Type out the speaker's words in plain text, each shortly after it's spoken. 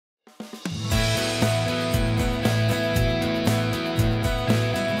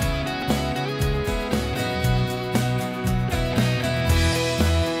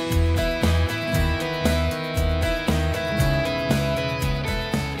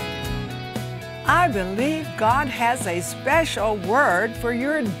I believe God has a special word for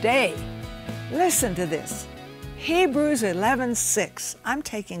your day. Listen to this. Hebrews 11:6. I'm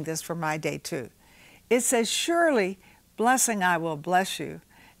taking this for my day too. It says, surely blessing I will bless you,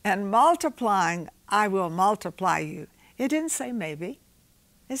 and multiplying I will multiply you. It didn't say maybe.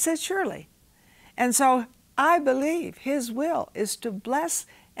 It said surely. And so I believe His will is to bless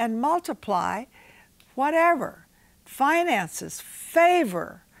and multiply whatever. Finances,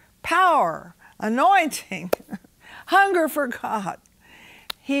 favor, power, anointing, hunger for God.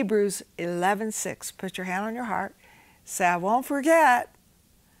 Hebrews 11:6. Put your hand on your heart. Say, I won't forget.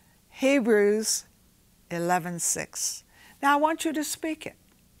 Hebrews 11:6. Now I want you to speak it.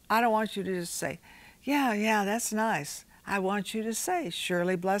 I don't want you to just say, yeah, that's nice. I want you to say,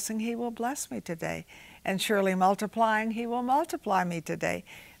 surely blessing He will bless me today, and surely multiplying He will multiply me today.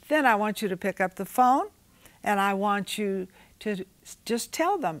 Then I want you to pick up the phone, and I want you to just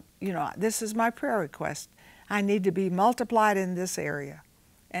tell them, this is my prayer request. I need to be multiplied in this area.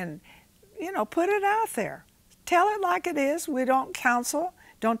 And, put it out there. Tell it like it is. We don't counsel.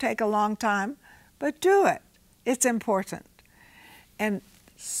 Don't take a long time. But do it. It's important. And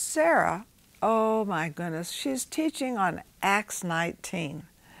Sarah, oh my goodness, she's teaching on Acts 19.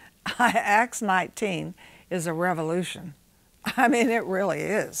 Acts 19 is a revolution. I mean, it really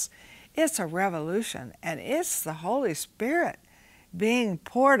is. It's a revolution, and it's the Holy Spirit being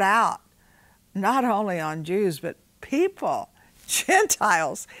poured out, not only on Jews, but people,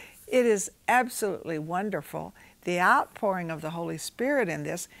 Gentiles. It is absolutely wonderful, the outpouring of the Holy Spirit in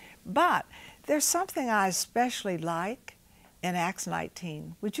this. But there's something I especially like in Acts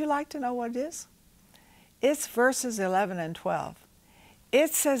 19. Would you like to know what it is? It's verses 11 and 12.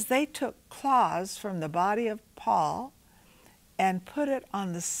 It says they took cloths from the body of Paul and put it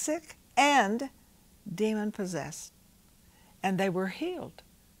on the sick and demon-possessed. And they were healed,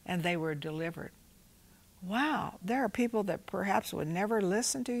 and they were delivered. Wow, there are people that perhaps would never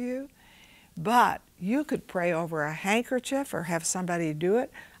listen to you, but you could pray over a handkerchief or have somebody do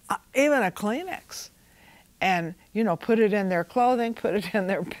it, even a Kleenex, and, put it in their clothing, put it in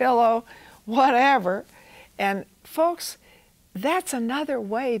their pillow, whatever. And folks, that's another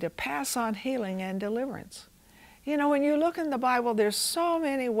way to pass on healing and deliverance. When you look in the Bible, there's so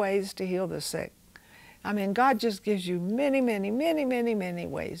many ways to heal the sick. I mean, God just gives you many, many, many, many, many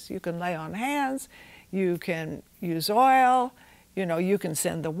ways. You can lay on hands, you can use oil, you can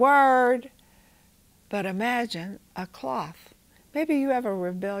send the word. But imagine a cloth. Maybe you have a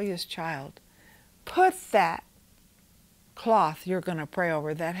rebellious child. Put that cloth you're going to pray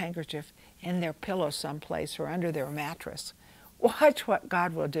over, that handkerchief, in their pillow someplace or under their mattress. Watch what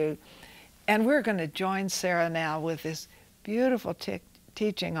God will do. And we're going to join Sarah now with this beautiful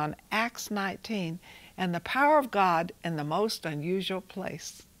teaching on Acts 19 and the power of God in the most unusual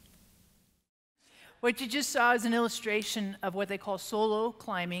place. What you just saw is an illustration of what they call solo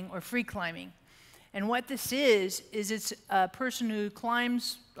climbing or free climbing. And what this is it's a person who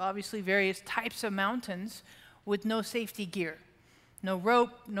climbs, obviously, various types of mountains with no safety gear. No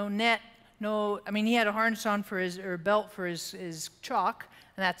rope, no net, he had a harness on or belt for his chalk,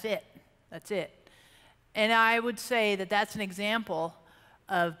 and that's it. That's it. And I would say that that's an example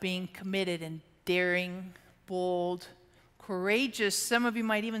of being committed and daring, bold, courageous. Some of you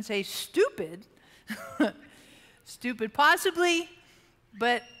might even say stupid. Stupid possibly,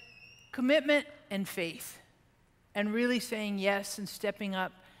 but commitment and faith. And really saying yes and stepping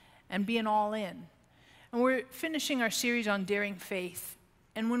up and being all in. And we're finishing our series on daring faith.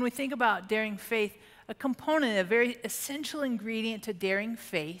 And when we think about daring faith, a component, a very essential ingredient to daring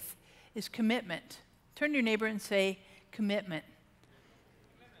faith is commitment. Turn to your neighbor and say, commitment.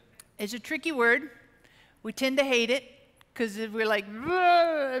 It's a tricky word. We tend to hate it because we're like,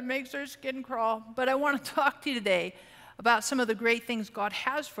 it makes our skin crawl. But I want to talk to you today about some of the great things God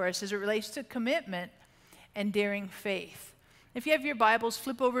has for us as it relates to commitment and daring faith. If you have your Bibles,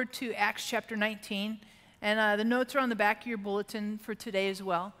 flip over to Acts chapter 19. And the notes are on the back of your bulletin for today as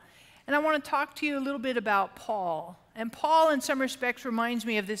well. And I want to talk to you a little bit about Paul. And Paul, in some respects, reminds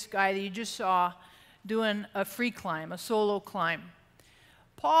me of this guy that you just saw doing a free climb, a solo climb.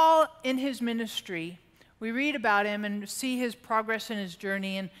 Paul, in his ministry, we read about him and see his progress in his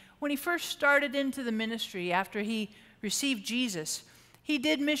journey. And when he first started into the ministry, after he received Jesus, he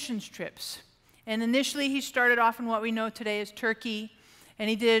did missions trips. And initially, he started off in what we know today as Turkey. And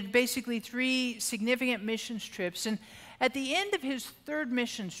he did basically 3 significant missions trips. And at the end of his 3rd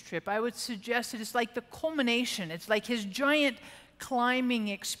missions trip, I would suggest that it's like the culmination. It's like his giant climbing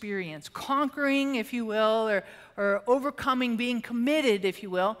experience, conquering, if you will, or overcoming, being committed, if you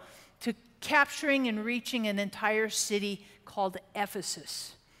will, to capturing and reaching an entire city called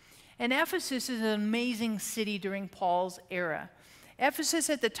Ephesus. And Ephesus is an amazing city during Paul's era.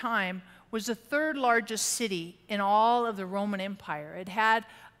 Ephesus at the time was the third largest city in all of the Roman Empire. It had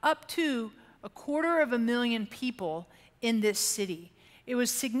up to 250,000 people in this city. It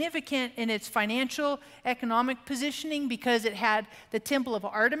was significant in its financial, economic positioning because it had the Temple of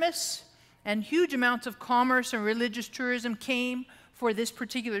Artemis, and huge amounts of commerce and religious tourism came for this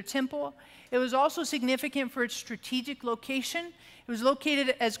particular temple. It was also significant for its strategic location. It was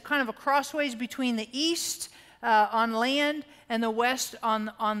located as kind of a crossways between the east on land and the west on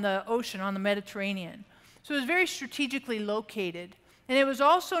the ocean, on the Mediterranean. So it was very strategically located. And it was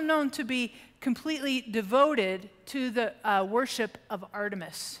also known to be completely devoted to the worship of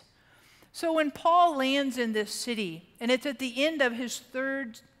Artemis. So when Paul lands in this city, and it's at the end of his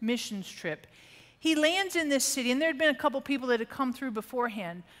third missions trip, he lands in this city, and there had been a couple people that had come through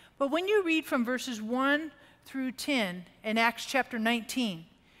beforehand. But when you read from verses 1 through 10 in Acts chapter 19,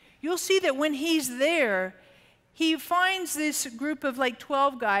 you'll see that when he's there, he finds this group of like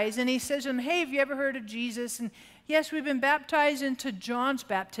 12 guys, and he says to them, hey, have you ever heard of Jesus? And yes, we've been baptized into John's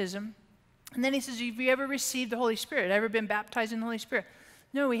baptism. And then he says, have you ever received the Holy Spirit? Ever been baptized in the Holy Spirit?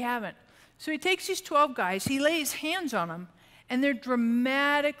 No, we haven't. So he takes these 12 guys, he lays hands on them, and they're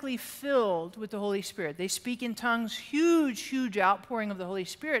dramatically filled with the Holy Spirit. They speak in tongues, huge, huge outpouring of the Holy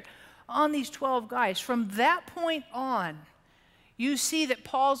Spirit on these 12 guys. From that point on, you see that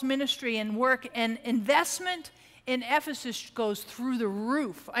Paul's ministry and work and investment in Ephesus goes through the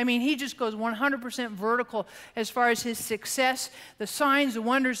roof. I mean, he just goes 100% vertical as far as his success, the signs, the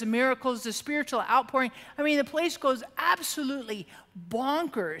wonders, the miracles, the spiritual outpouring. I mean, the place goes absolutely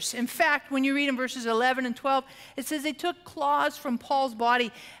bonkers. In fact, when you read in verses 11 and 12, it says they took claws from Paul's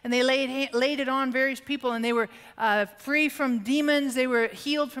body and they laid it on various people, and they were free from demons, they were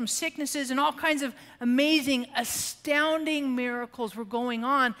healed from sicknesses, and all kinds of amazing, astounding miracles were going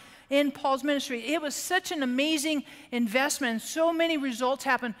on in Paul's ministry. It was such an amazing investment, and so many results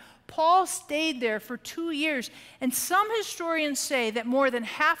happened. Paul stayed there for 2 years, and some historians say that more than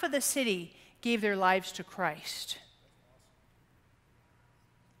half of the city gave their lives to Christ.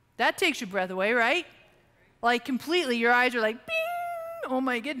 That takes your breath away, right? Like completely, your eyes are like, bing! Oh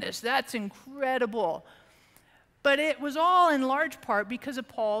my goodness, that's incredible. But it was all in large part because of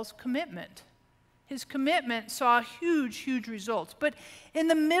Paul's commitment. His commitment saw huge, huge results. But in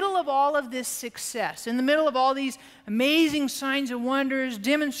the middle of all of this success, in the middle of all these amazing signs and wonders,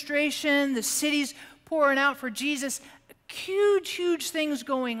 demonstration, the city's pouring out for Jesus, huge, huge things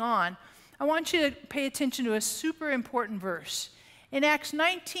going on, I want you to pay attention to a super important verse. In Acts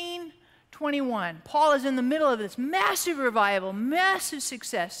 19:21, Paul is in the middle of this massive revival, massive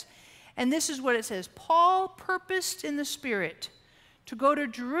success. And this is what it says. Paul purposed in the Spirit to go to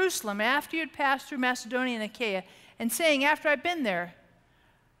Jerusalem after he had passed through Macedonia and Achaia, and saying, after I've been there,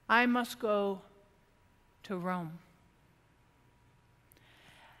 I must go to Rome.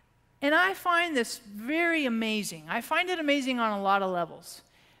 And I find this very amazing. I find it amazing on a lot of levels.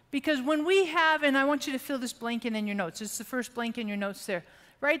 Because when we have, and I want you to fill this blank in your notes. It's the first blank in your notes there.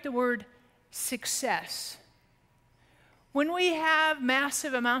 Write the word success. When we have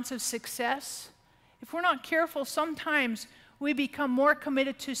massive amounts of success, if we're not careful, sometimes we become more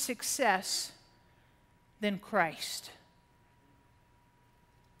committed to success than Christ.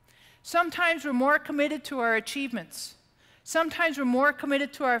 Sometimes we're more committed to our achievements. Sometimes we're more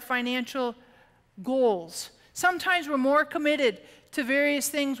committed to our financial goals. Sometimes we're more committed to various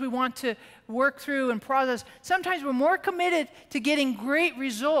things we want to work through and process. Sometimes we're more committed to getting great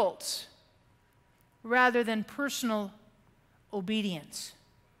results rather than personal obedience.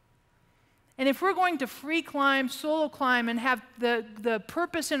 And if we're going to free climb, solo climb, and have the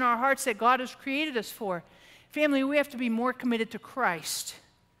purpose in our hearts that God has created us for, family, we have to be more committed to Christ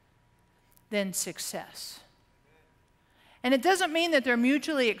than success. And it doesn't mean that they're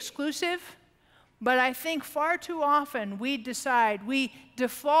mutually exclusive, but I think far too often we decide, we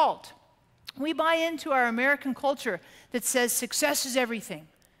default, we buy into our American culture that says success is everything.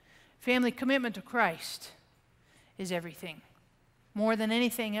 Family, commitment to Christ is everything, more than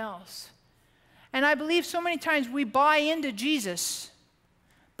anything else. And I believe so many times we buy into Jesus,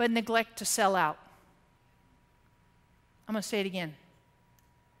 but neglect to sell out. I'm going to say it again.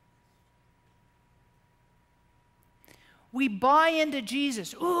 We buy into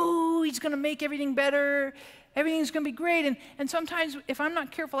Jesus. Ooh, he's going to make everything better. Everything's going to be great. And sometimes, if I'm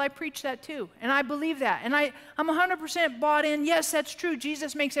not careful, I preach that too. And I believe that. And I'm 100% bought in. Yes, that's true.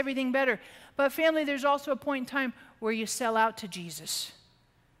 Jesus makes everything better. But family, there's also a point in time where you sell out to Jesus.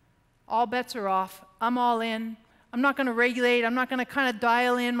 All bets are off. I'm all in. I'm not going to regulate. I'm not going to kind of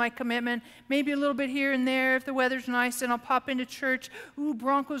dial in my commitment. Maybe a little bit here and there. If the weather's nice, then I'll pop into church. Ooh,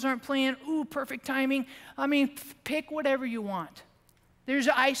 Broncos aren't playing. Ooh, perfect timing. I mean, pick whatever you want. There's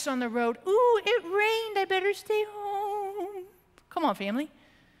ice on the road. Ooh, it rained. I better stay home. Come on, family.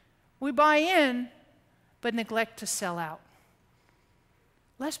 We buy in, but neglect to sell out.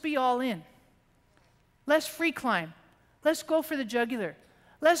 Let's be all in. Let's free climb. Let's go for the jugular.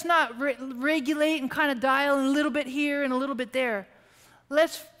 Let's not regulate and kind of dial a little bit here and a little bit there.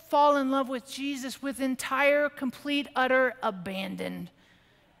 Let's fall in love with Jesus with entire, complete, utter abandon,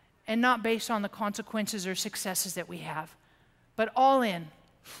 and not based on the consequences or successes that we have, but all in,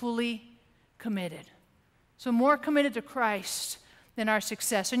 fully committed. So more committed to Christ than our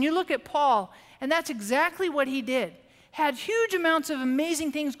success. And you look at Paul, and that's exactly what he did. Had huge amounts of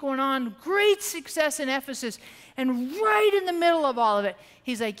amazing things going on, great success in Ephesus, and right in the middle of all of it,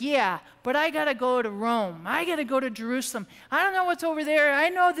 he's like, yeah, but I got to go to Rome. I got to go to Jerusalem. I don't know what's over there. I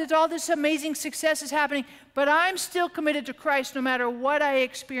know that all this amazing success is happening, but I'm still committed to Christ no matter what I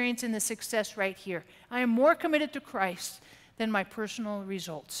experience in the success right here. I am more committed to Christ than my personal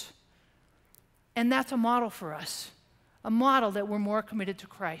results. And that's a model for us, a model that we're more committed to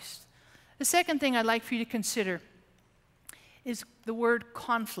Christ. The second thing I'd like for you to consider is the word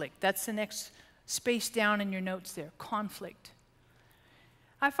conflict. That's the next space down in your notes there, conflict.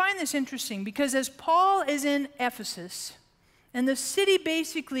 I find this interesting because as Paul is in Ephesus, and the city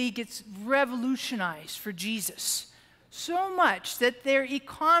basically gets revolutionized for Jesus, so much that their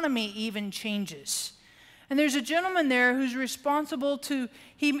economy even changes. And there's a gentleman there who's responsible to,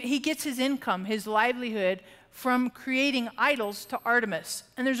 he gets his income, his livelihood, from creating idols to Artemis.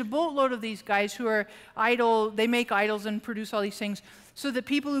 And there's a boatload of these guys who are they make idols and produce all these things. So the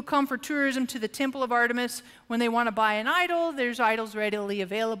people who come for tourism to the temple of Artemis, when they want to buy an idol, there's idols readily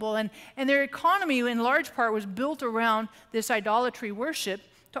available. And their economy, in large part, was built around this idolatry worship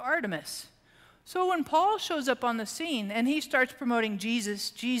to Artemis. So when Paul shows up on the scene and he starts promoting Jesus,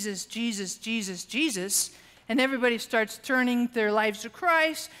 Jesus, Jesus, Jesus, Jesus, and everybody starts turning their lives to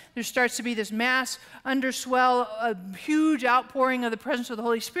Christ, there starts to be this mass underswell, a huge outpouring of the presence of the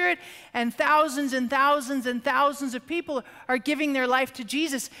Holy Spirit, and thousands and thousands and thousands of people are giving their life to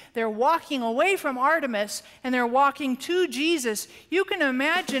Jesus. They're walking away from Artemis, and they're walking to Jesus. You can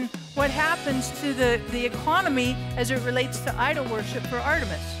imagine what happens to the economy as it relates to idol worship for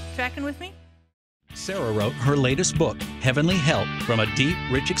Artemis. Tracking with me? Sarah wrote her latest book, Heavenly Help, from a deep,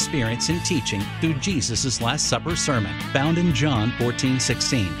 rich experience in teaching through Jesus' Last Supper sermon, found in John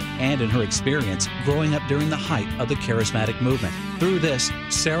 14:16, and in her experience growing up during the height of the charismatic movement. Through this,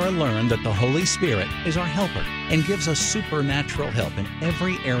 Sarah learned that the Holy Spirit is our helper and gives us supernatural help in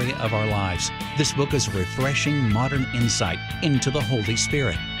every area of our lives. This book is a refreshing, modern insight into the Holy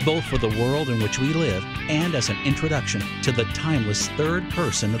Spirit, both for the world in which we live and as an introduction to the timeless third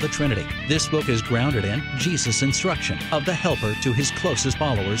person of the Trinity. This book is grounded in Jesus' instruction of the helper to his closest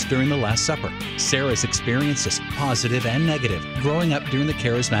followers during the Last Supper, Sarah's experiences, positive and negative, growing up during the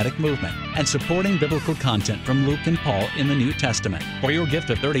charismatic movement, and supporting biblical content from Luke and Paul in the New Testament. For your gift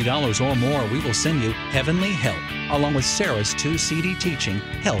of $30 or more, we will send you Heavenly Help, along with Sarah's 2 CD teaching,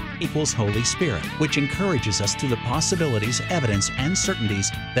 Help Equals Holy Spirit, which encourages us to the possibilities, evidence, and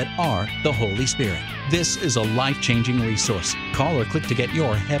certainties that are the Holy Spirit. This is a life-changing resource. Call or click to get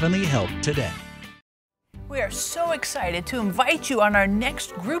your Heavenly Help today. We are so excited to invite you on our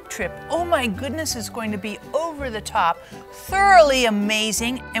next group trip. Oh my goodness, it's going to be over the top, thoroughly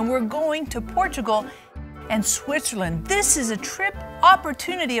amazing, and we're going to Portugal and Switzerland. This is a trip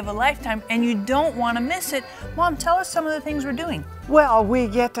opportunity of a lifetime, and you don't want to miss it. Mom, tell us some of the things we're doing. Well, we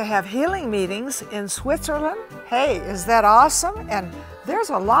get to have healing meetings in Switzerland. Hey, is that awesome? And there's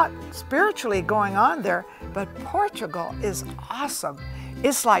a lot spiritually going on there, but Portugal is awesome.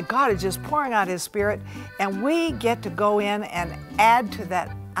 It's like God is just pouring out His Spirit, and we get to go in and add to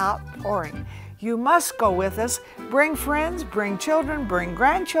that outpouring. You must go with us. Bring friends, bring children, bring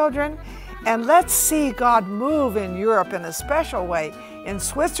grandchildren, and let's see God move in Europe in a special way, in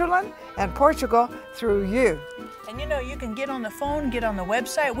Switzerland and Portugal through you. And you know, you can get on the phone, get on the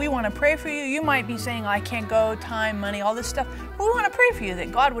website. We want to pray for you. You might be saying, I can't go, time, money, all this stuff. We want to pray for you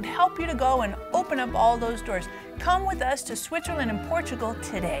that God would help you to go and open up all those doors. Come with us to Switzerland and Portugal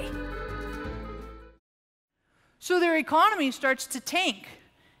today. So their economy starts to tank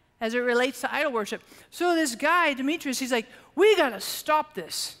as it relates to idol worship. So this guy, Demetrius, he's like, we got to stop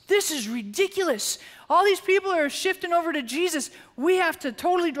this. This is ridiculous. All these people are shifting over to Jesus. We have to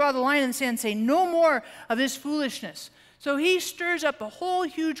totally draw the line in the sand and say no more of this foolishness. So he stirs up a whole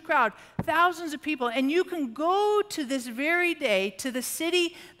huge crowd, thousands of people, and you can go to this very day to the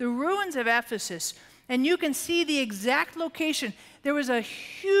city, the ruins of Ephesus, and you can see the exact location. There was a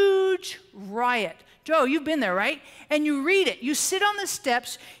huge riot. Joe, you've been there, right? And you read it. You sit on the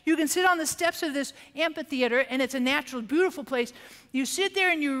steps. You can sit on the steps of this amphitheater, and it's a natural, beautiful place. You sit there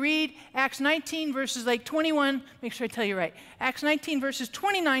and you read Acts 19 verses like 21. Make sure I tell you right. Acts 19 verses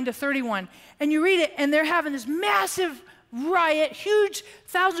 29 to 31. And you read it, and they're having this massive riot, huge,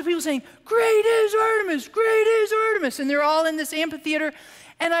 thousands of people saying, "Great is Artemis, great is Artemis." And they're all in this amphitheater.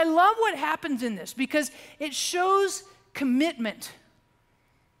 And I love what happens in this because it shows commitment.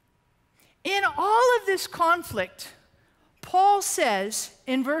 In all of this conflict, Paul says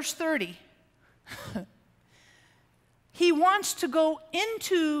in verse 30, he wants to go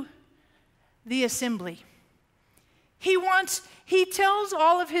into the assembly. He tells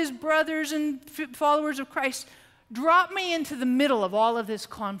all of his brothers and followers of Christ, drop me into the middle of all of this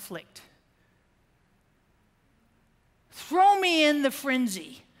conflict. Throw me in the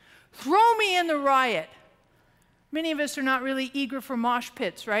frenzy. Throw me in the riot. Many of us are not really eager for mosh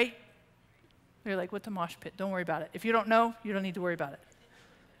pits, right? They're like, what's a mosh pit? Don't worry about it. If you don't know, you don't need to worry about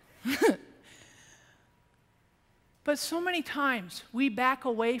it. But so many times we back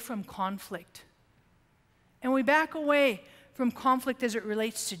away from conflict. And we back away from conflict as it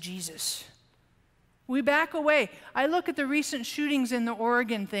relates to Jesus. We back away. I look at the recent shootings in the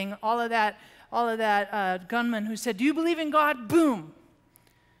Oregon thing, all of that gunman who said, "Do you believe in God?" Boom.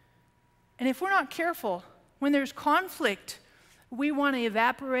 And if we're not careful, when there's conflict, we want to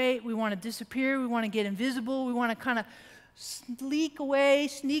evaporate, we want to disappear, we want to get invisible, we want to kind of sneak away,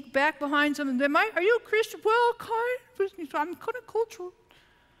 sneak back behind something. Are you a Christian? Well, I'm kind of cultural.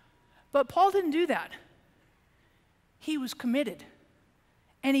 But Paul didn't do that. He was committed.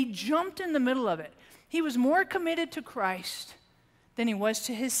 And he jumped in the middle of it. He was more committed to Christ than he was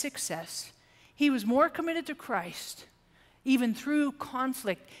to his success. He was more committed to Christ, even through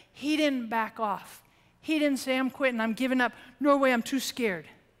conflict. He didn't back off. He didn't say, "I'm quitting, I'm giving up. No way, I'm too scared."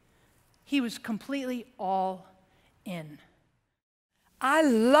 He was completely all in. I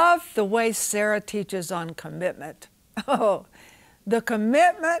love the way Sarah teaches on commitment. Oh, the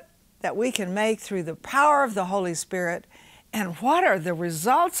commitment that we can make through the power of the Holy Spirit, and what are the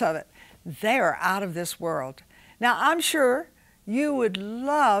results of it? They are out of this world. Now, I'm sure you would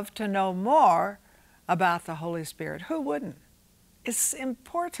love to know more about the Holy Spirit. Who wouldn't? It's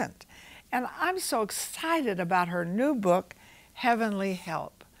important. And I'm so excited about her new book, Heavenly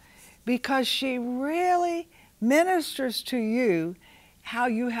Help, because she really ministers to you how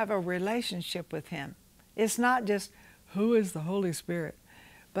you have a relationship with Him. It's not just who is the Holy Spirit,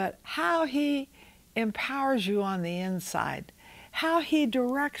 but how He empowers you on the inside, how He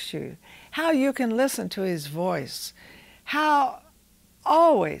directs you, how you can listen to His voice, how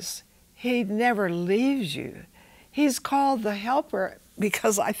always He never leaves you. He's called the Helper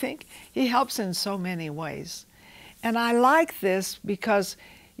because I think He helps in so many ways. And I like this because,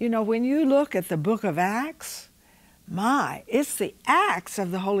 you know, when you look at the book of Acts, it's the acts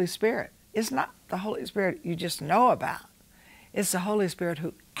of the Holy Spirit. It's not the Holy Spirit you just know about. It's the Holy Spirit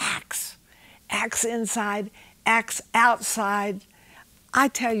who acts inside, acts outside. I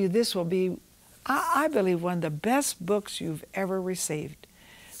tell you, this will be, I believe, one of the best books you've ever received.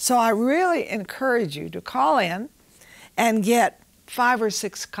 So I really encourage you to call in and get 5 or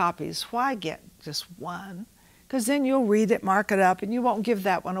 6 copies. Why get just one? Because then you'll read it, mark it up, and you won't give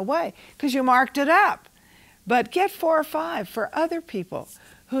that one away because you marked it up. But get 4 or 5 for other people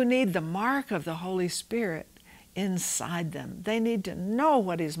who need the mark of the Holy Spirit inside them. They need to know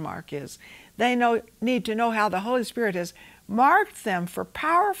what His mark is. They need to know how the Holy Spirit has marked them for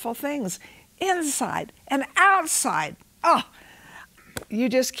powerful things inside and outside. Oh, you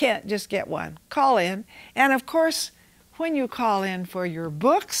just can't just get one. Call in. And of course, when you call in for your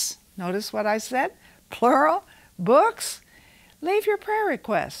books, notice what I said, plural, books, leave your prayer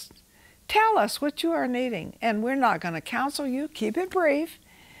request. Tell us what you are needing. And we're not going to counsel you. Keep it brief.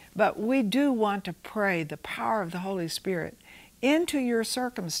 But we do want to pray the power of the Holy Spirit into your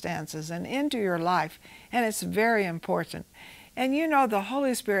circumstances and into your life. And it's very important. And you know, the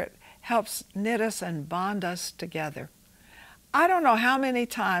Holy Spirit helps knit us and bond us together. I don't know how many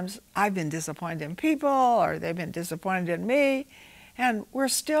times I've been disappointed in people or they've been disappointed in me. And we're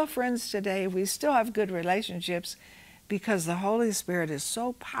still friends today. We still have good relationships because the Holy Spirit is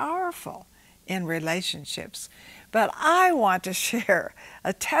so powerful in relationships. But I want to share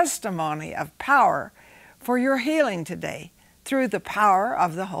a testimony of power for your healing today through the power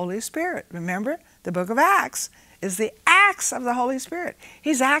of the Holy Spirit. Remember, the book of Acts is the acts of the Holy Spirit.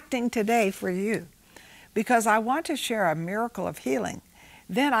 He's acting today for you because I want to share a miracle of healing.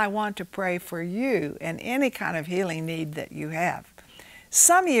 Then I want to pray for you and any kind of healing need that you have.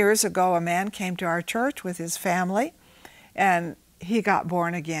 Some years ago, a man came to our church with his family, and he got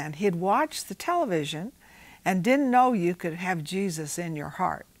born again. He had watched the television and didn't know you could have Jesus in your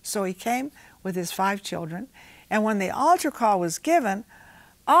heart. So he came with his 5 children, and when the altar call was given,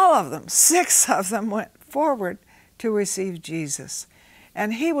 all of them, 6 of them, went forward to receive Jesus.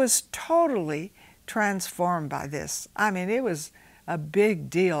 And he was totally transformed by this. I mean, it was a big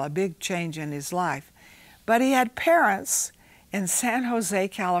deal, a big change in his life. But he had parents in San Jose,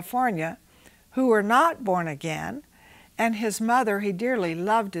 California, who were not born again, and his mother, he dearly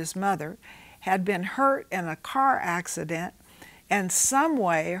loved his mother, had been hurt in a car accident, and some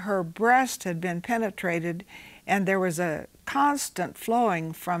way her breast had been penetrated, and there was a constant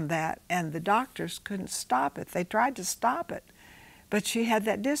flowing from that, and the doctors couldn't stop it. They tried to stop it, but she had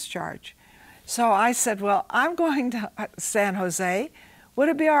that discharge. So I said, well, I'm going to San Jose. Would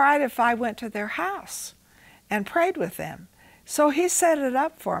it be all right if I went to their house and prayed with them? So he set it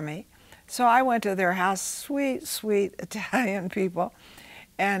up for me. So I went to their house, sweet, sweet Italian people.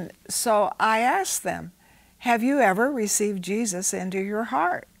 And so I asked them, have you ever received Jesus into your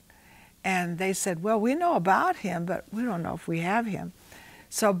heart? And they said, well, we know about him, but we don't know if we have him.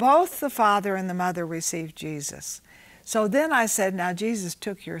 So both the father and the mother received Jesus. So then I said, now Jesus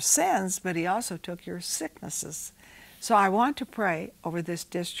took your sins, but he also took your sicknesses. So I want to pray over this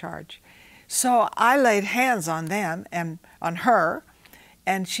discharge. So I laid hands on them and on her,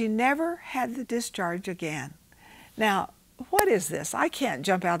 and she never had the discharge again. Now, what is this? I can't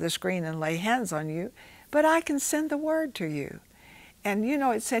jump out the screen and lay hands on you, but I can send the word to you. And you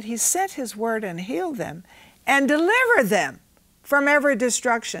know, it said he sent his word and healed them and delivered them from every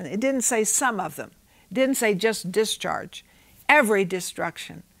destruction. It didn't say some of them. It didn't say just discharge. Every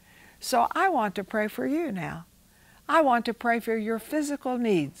destruction. So I want to pray for you now. I want to pray for your physical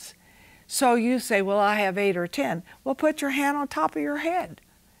needs. So you say, well, I have 8 or 10. Well, put your hand on top of your head.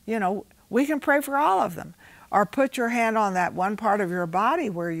 You know, we can pray for all of them. Or put your hand on that one part of your body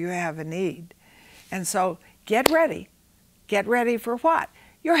where you have a need. And so get ready. Get ready for what?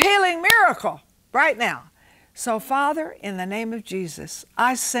 Your healing miracle right now. So Father, in the name of Jesus,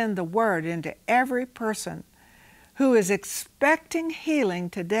 I send the word into every person who is expecting healing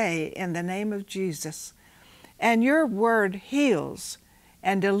today in the name of Jesus. And your word heals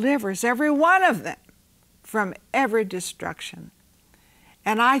and delivers every one of them from every destruction.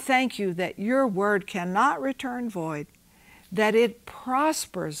 And I thank you that your word cannot return void, that it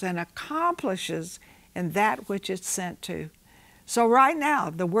prospers and accomplishes in that which it's sent to. So right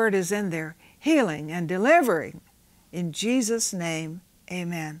now, the word is in there, healing and delivering. In Jesus' name,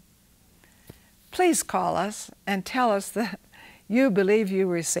 amen. Please call us and tell us that you believe you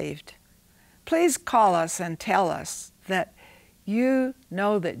received. Please call us and tell us that you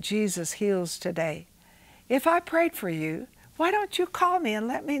know that Jesus heals today. If I prayed for you, why don't you call me and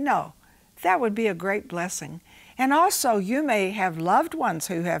let me know? That would be a great blessing. And also, you may have loved ones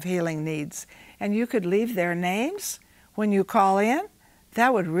who have healing needs, and you could leave their names when you call in.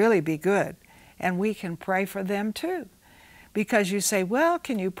 That would really be good. And we can pray for them too. Because you say, well,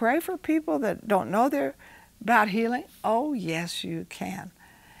 can you pray for people that don't know about healing? Oh, yes, you can.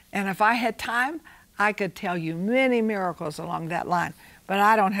 And if I had time, I could tell you many miracles along that line. But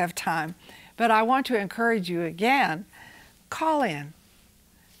I don't have time. But I want to encourage you again, call in.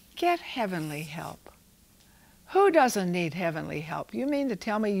 Get heavenly help. Who doesn't need heavenly help? You mean to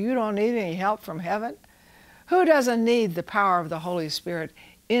tell me you don't need any help from heaven? Who doesn't need the power of the Holy Spirit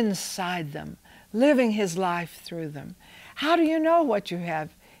inside them, living his life through them? How do you know what you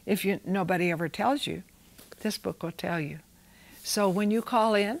have if nobody ever tells you? This book will tell you. So when you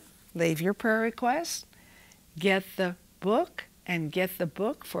call in, leave your prayer requests, get the book, and get the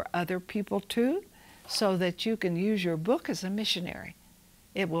book for other people too, so that you can use your book as a missionary.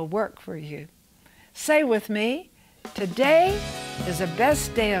 It will work for you. Say with me, today is the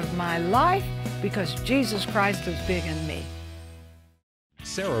best day of my life because Jesus Christ is big in me.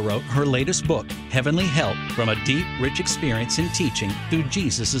 Sarah wrote her latest book, Heavenly Help, from a deep, rich experience in teaching through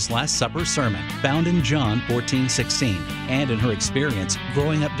Jesus' Last Supper sermon, found in John 14:16, and in her experience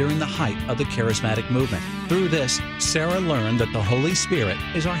growing up during the height of the charismatic movement. Through this, Sarah learned that the Holy Spirit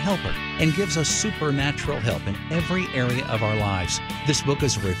is our helper and gives us supernatural help in every area of our lives. This book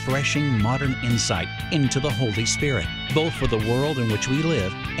is a refreshing, modern insight into the Holy Spirit, both for the world in which we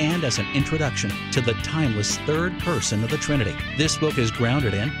live and as an introduction to the timeless third person of the Trinity. This book is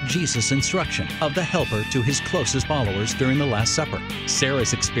grounded in Jesus' instruction of the helper to his closest followers during the Last Supper.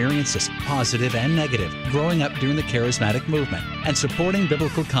 Sarah's experiences, positive and negative, growing up during the charismatic movement, and supporting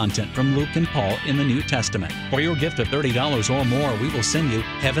biblical content from Luke and Paul in the New Testament. Testament. For your gift of $30 or more, we will send you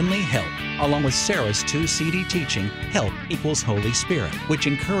Heavenly Help, along with Sarah's 2-CD teaching, Help Equals Holy Spirit, which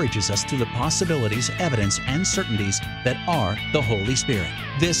encourages us through the possibilities, evidence, and certainties that are the Holy Spirit.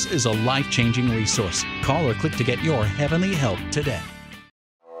 This is a life-changing resource. Call or click to get your Heavenly Help today.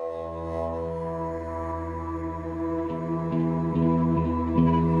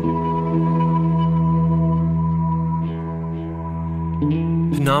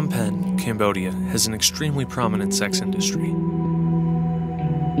 Phnom Penh, Cambodia, has an extremely prominent sex industry.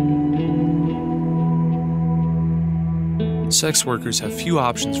 Sex workers have few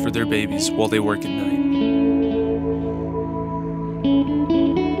options for their babies while they work at night.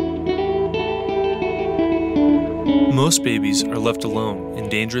 Most babies are left alone in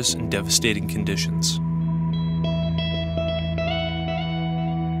dangerous and devastating conditions.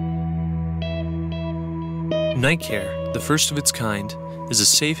 Night care, the first of its kind, is a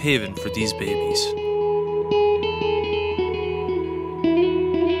safe haven for these babies.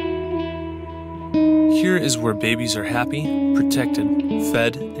 Here is where babies are happy, protected,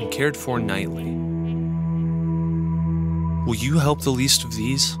 fed, and cared for nightly. Will you help the least of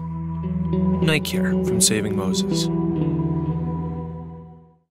these? Night Care from Saving Moses.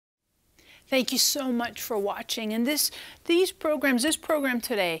 Thank you so much for watching. And this program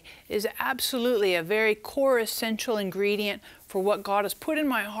today is absolutely a very core essential ingredient for what God has put in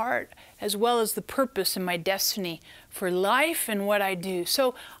my heart, as well as the purpose and my destiny for life and what I do.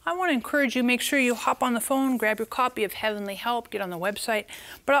 So I want to encourage you, make sure you hop on the phone, grab your copy of Heavenly Help, get on the website.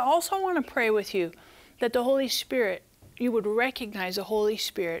 But I also want to pray with you that the Holy Spirit, you would recognize the Holy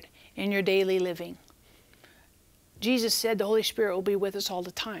Spirit in your daily living. Jesus said the Holy Spirit will be with us all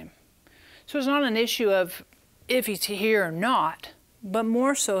the time. So it's not an issue of if He's here or not, but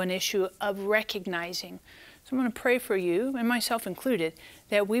more so an issue of recognizing. So I'm going to pray for you, and myself included,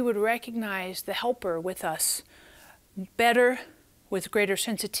 that we would recognize the Helper with us better, with greater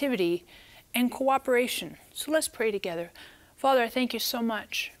sensitivity and cooperation. So let's pray together. Father, I thank you so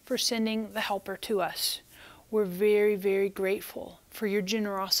much for sending the Helper to us. We're very, very grateful for your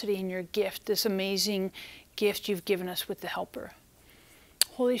generosity and your gift, this amazing gift you've given us with the Helper.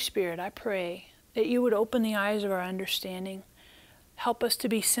 Holy Spirit, I pray that you would open the eyes of our understanding. Help us to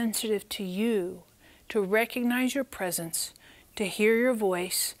be sensitive to you, to recognize your presence, to hear your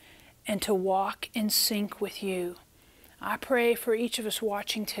voice, and to walk in sync with you. I pray for each of us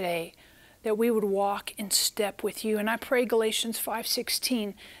watching today that we would walk in step with you. And I pray Galatians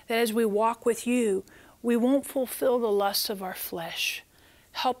 5:16, that as we walk with you, we won't fulfill the lusts of our flesh.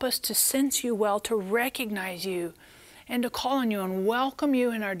 Help us to sense you well, to recognize you, and to call on you and welcome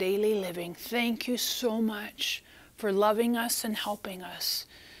you in our daily living. Thank you so much for loving us and helping us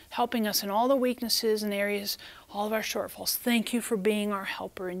in all the weaknesses and areas, all of our shortfalls. Thank you for being our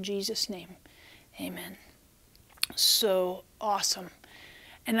helper in Jesus' name. Amen. So awesome.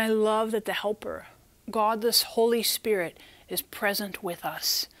 And I love that the Helper, God, this Holy Spirit, is present with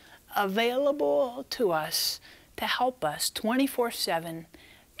us, available to us to help us 24/7,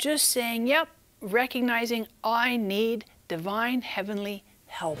 just saying, yep, recognizing I need divine heavenly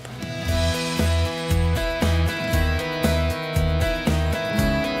help.